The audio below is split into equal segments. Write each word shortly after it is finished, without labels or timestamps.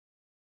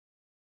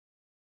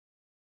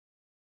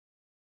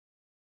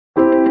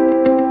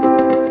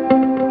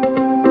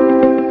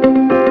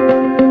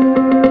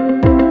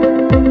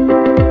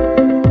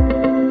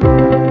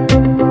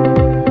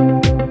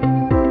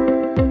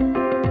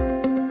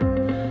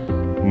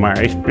My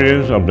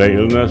experience of the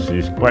illness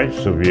is quite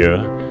severe,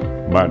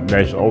 but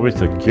there's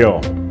always a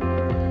cure.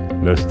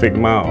 The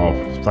stigma of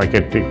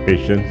psychiatric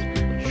patients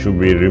should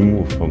be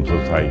removed from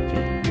society.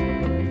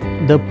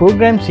 The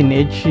programs in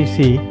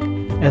HCC,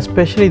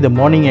 especially the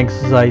morning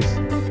exercise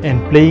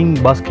and playing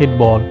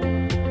basketball,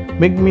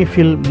 make me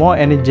feel more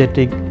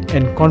energetic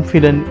and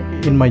confident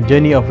in my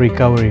journey of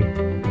recovery.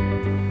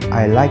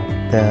 I like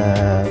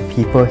the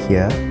people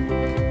here.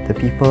 The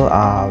people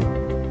are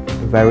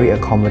very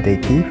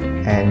accommodative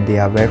and they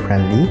are very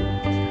friendly.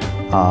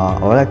 I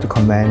would like to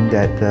comment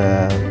that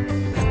the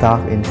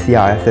staff in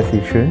CRS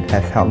session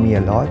has helped me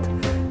a lot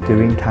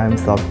during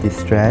times of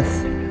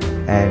distress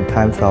and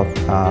times of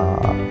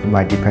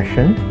my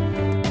depression.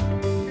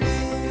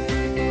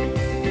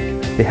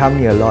 They helped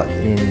me a lot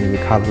in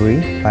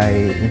recovery by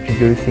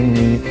introducing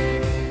me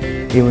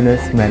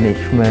illness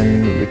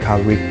management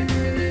recovery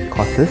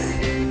courses.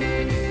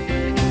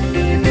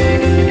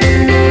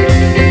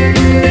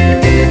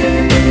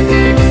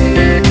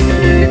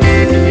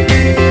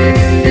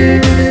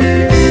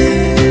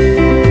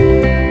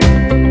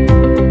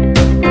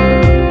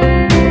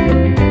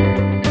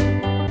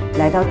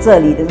来到这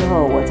里的时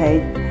候，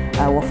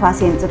我发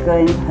现这个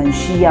很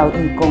需要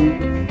义工，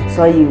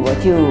所以我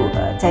就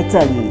在这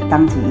里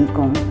当起义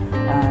工。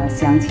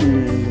想起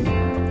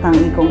当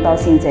义工到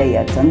现在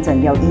也整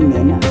整要1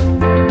年了。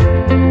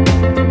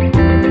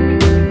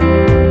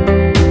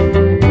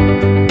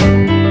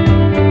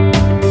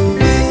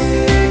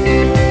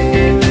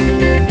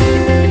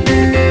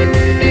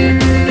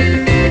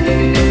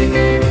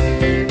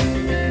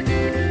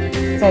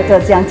在这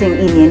将近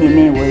1年里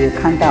面，我有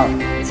看到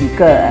几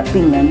个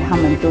病人，他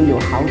们都有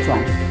好转，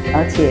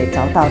而且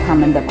找到他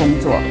们的工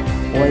作，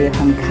我也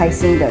很开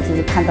心的，就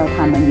是看到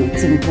他们有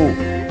进步，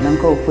能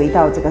够回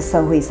到这个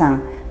社会上，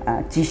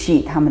继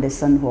续他们的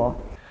生活。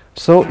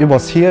So it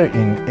was here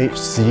in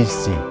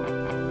HCC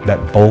that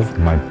both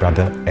my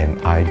brother and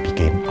I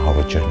began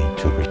our journey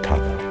to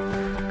recover.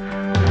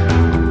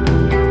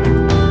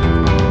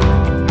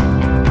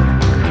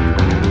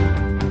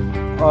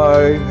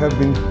 I have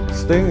been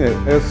staying at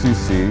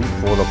SCC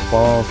for the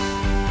past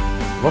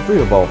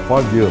roughly about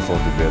 5 years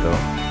altogether.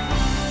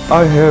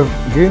 I have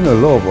gained a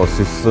lot of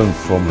assistance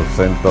from the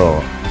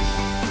center.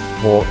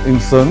 For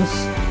instance,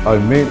 I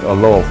made a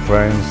lot of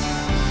friends.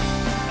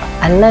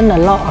 I learned a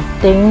lot of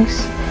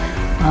things,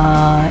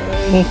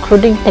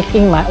 including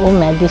taking my own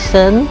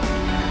medicine,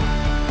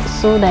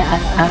 so that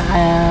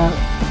I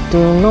to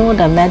know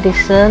the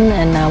medicine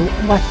and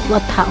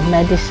what type of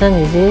medicine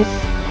it is,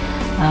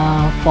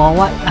 for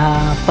what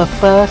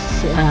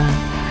purpose,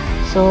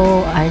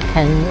 so I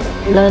can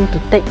learn to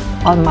take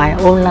on my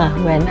own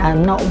when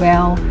I'm not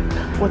well.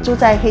 我住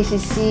在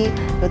HCC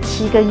有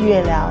7个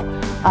月了，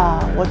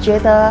我觉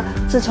得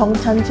自从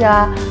参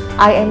加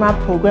IMR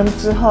program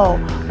之后，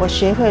我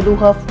学会如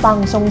何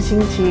放松心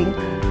情，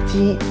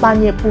及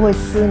半夜不会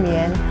失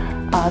眠。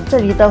这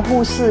里的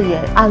护士也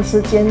按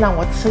时间让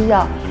我吃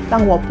药，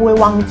让我不会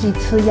忘记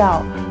吃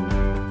药。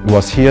It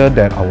was here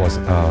that I was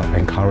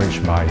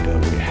encouraged by the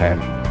rehab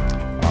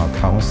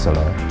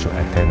counselor to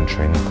attend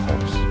training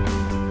course,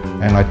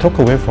 and I took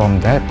away from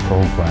that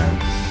program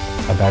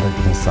a better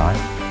insight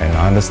and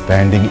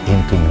understanding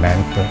into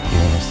mental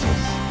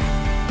illnesses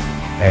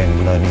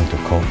and learning to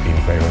cope in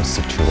various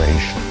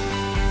situations.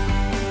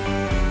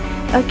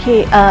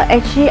 Okay,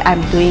 actually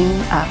I'm doing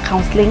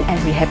counseling and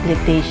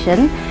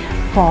rehabilitation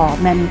for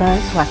members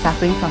who are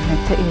suffering from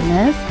mental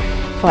illness.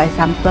 For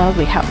example,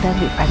 we help them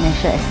with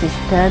financial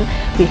assistance,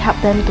 we help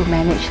them to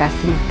manage their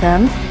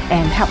symptoms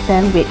and help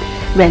them with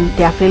when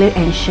they are feeling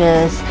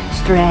anxious,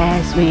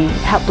 stressed, we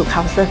help to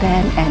counsel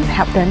them and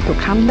help them to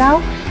calm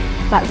down.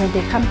 But when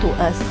they come to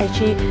us,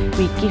 actually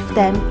we give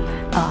them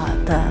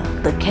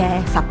the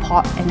care,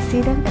 support and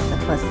see them as a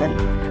person.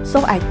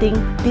 So I think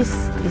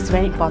this is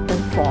very important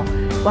for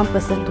one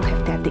person to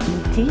have their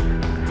dignity,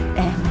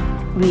 and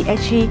we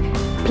actually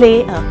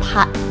play a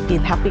part in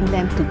helping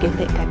them to gain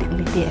their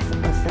dignity as a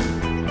person.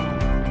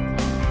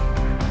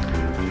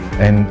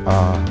 And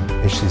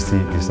HCC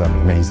is an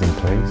amazing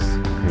place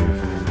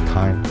with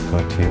kind,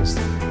 courteous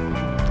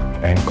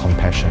and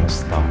compassionate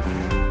staff.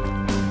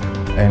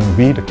 And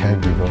we, the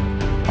caregiver,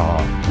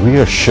 are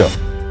reassured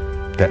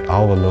that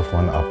our loved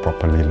ones are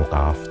properly looked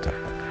after.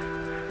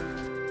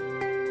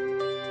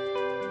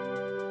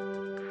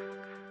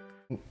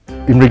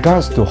 In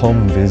regards to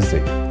home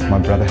visit, my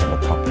brother had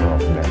a couple of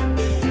them.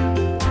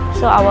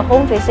 So our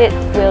home visit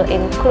will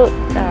include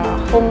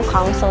home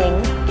counseling,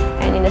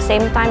 and in the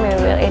same time we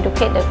will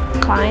educate the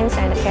clients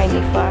and the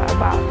caregiver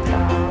about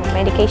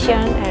medication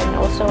and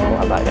also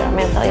about their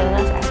mental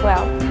illness as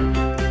well.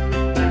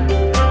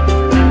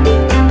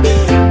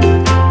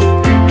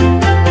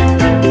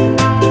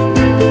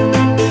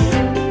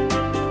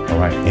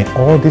 Alright, in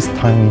all these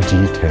tiny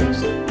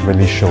details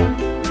really show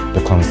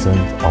the concern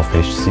of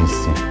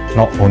HCC,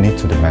 not only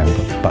to the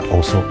member but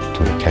also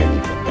to the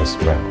caregiver as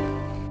well.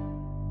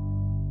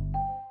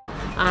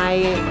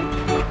 I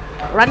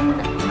run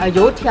a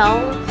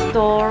yotel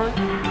store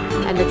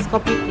and a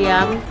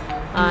kopitiam.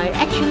 I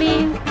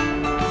actually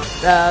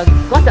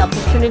got the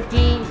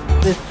opportunity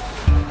with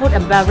food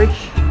and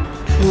beverage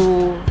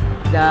through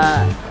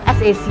the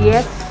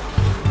SACS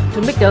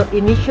to make the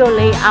initial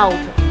layout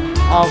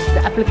of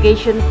the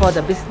application for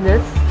the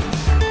business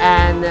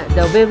and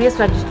the various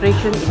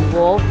registration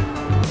involved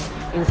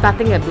in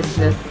starting a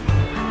business,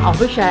 of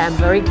which I am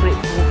very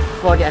grateful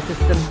for the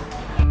assistance.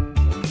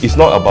 It's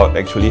not about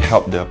actually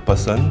help the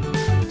person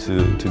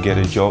to get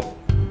a job,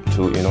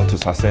 to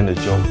sustain the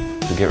job,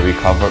 to get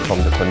recovered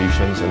from the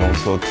conditions and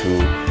also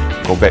to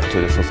go back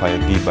to the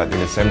society. But in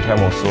the same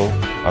time also,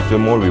 I feel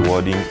more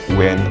rewarding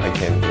when I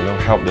can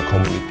help the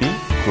community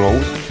grow.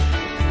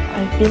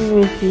 I've been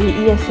with the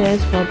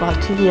ESS for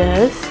about 2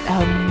 years.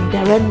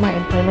 Darren, my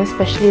employment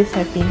specialist,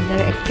 have been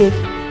very active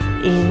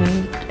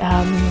in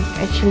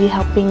actually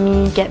helping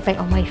me get back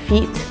on my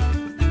feet.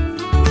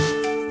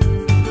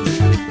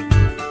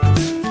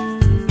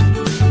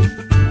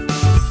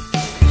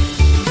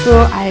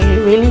 So I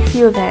really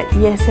feel that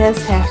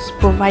ESS has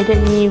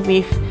provided me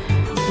with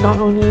not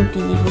only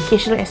the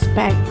vocational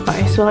aspect but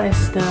as well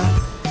as the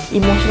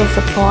emotional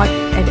support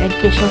and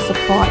educational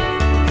support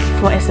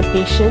for as a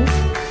patient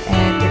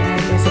and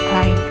as a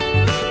client.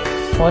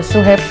 I was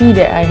so happy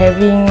that I'm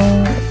having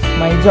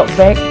my job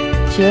back,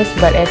 cheers,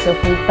 but as a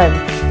full-time.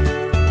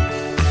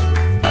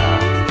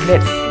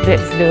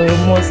 That's the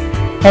most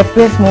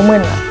happiest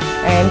moment,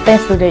 and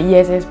thanks to the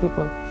ESS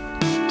people.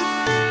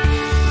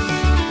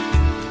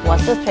 我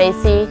是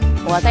Tracy，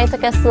 我在这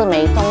个市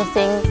美中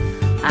心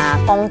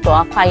工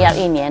作快要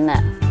1年了。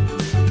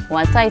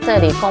我在这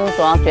里工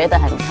作觉得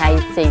很开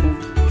心，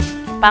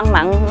帮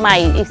忙卖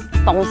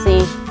东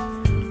西，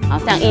好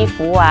像衣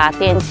服啊、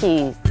电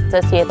器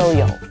这些都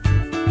有。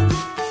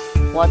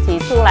我起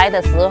初来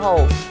的时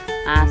候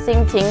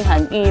心情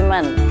很郁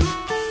闷，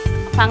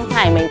方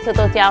太每次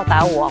都教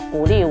导我、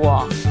鼓励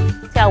我，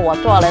教我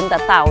做人的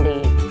道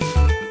理。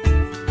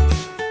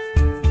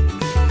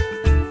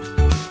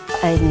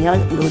 你要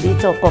努力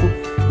做工，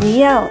你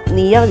要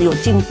有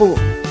进步，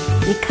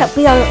你看不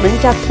要人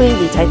家推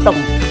你才动，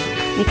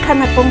你看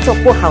他工作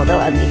不好的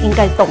话，你应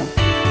该动。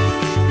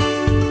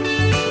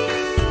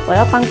我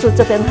要帮助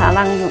这边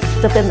让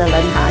这边的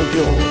人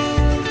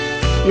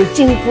有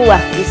进步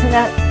啊！你现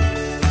在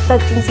在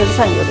精神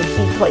上有的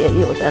寄托，也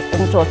有的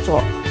工作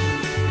做。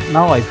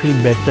Now I feel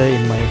better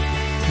in my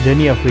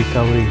journey of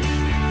recovery.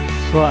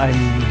 So I'm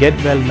get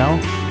well now.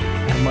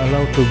 I'm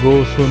allowed to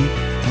go soon.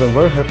 I'm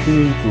very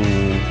happy to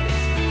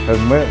have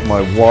met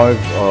my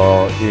wife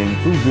in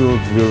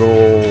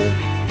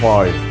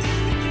 2005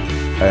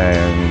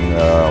 and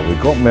we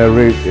got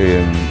married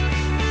in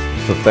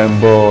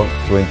September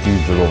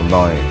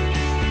 2009.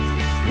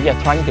 We are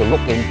trying to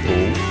look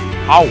into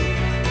how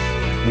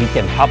we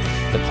can help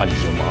the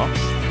consumers,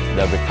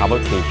 the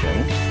recovered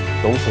patients,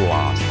 those who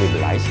are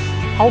stabilized,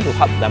 how to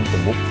help them to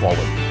move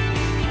forward.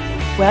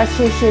 我要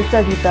谢谢这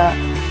里的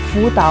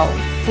辅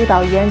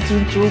导员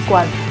及主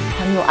管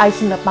很有爱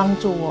心的帮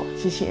助我，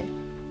谢谢。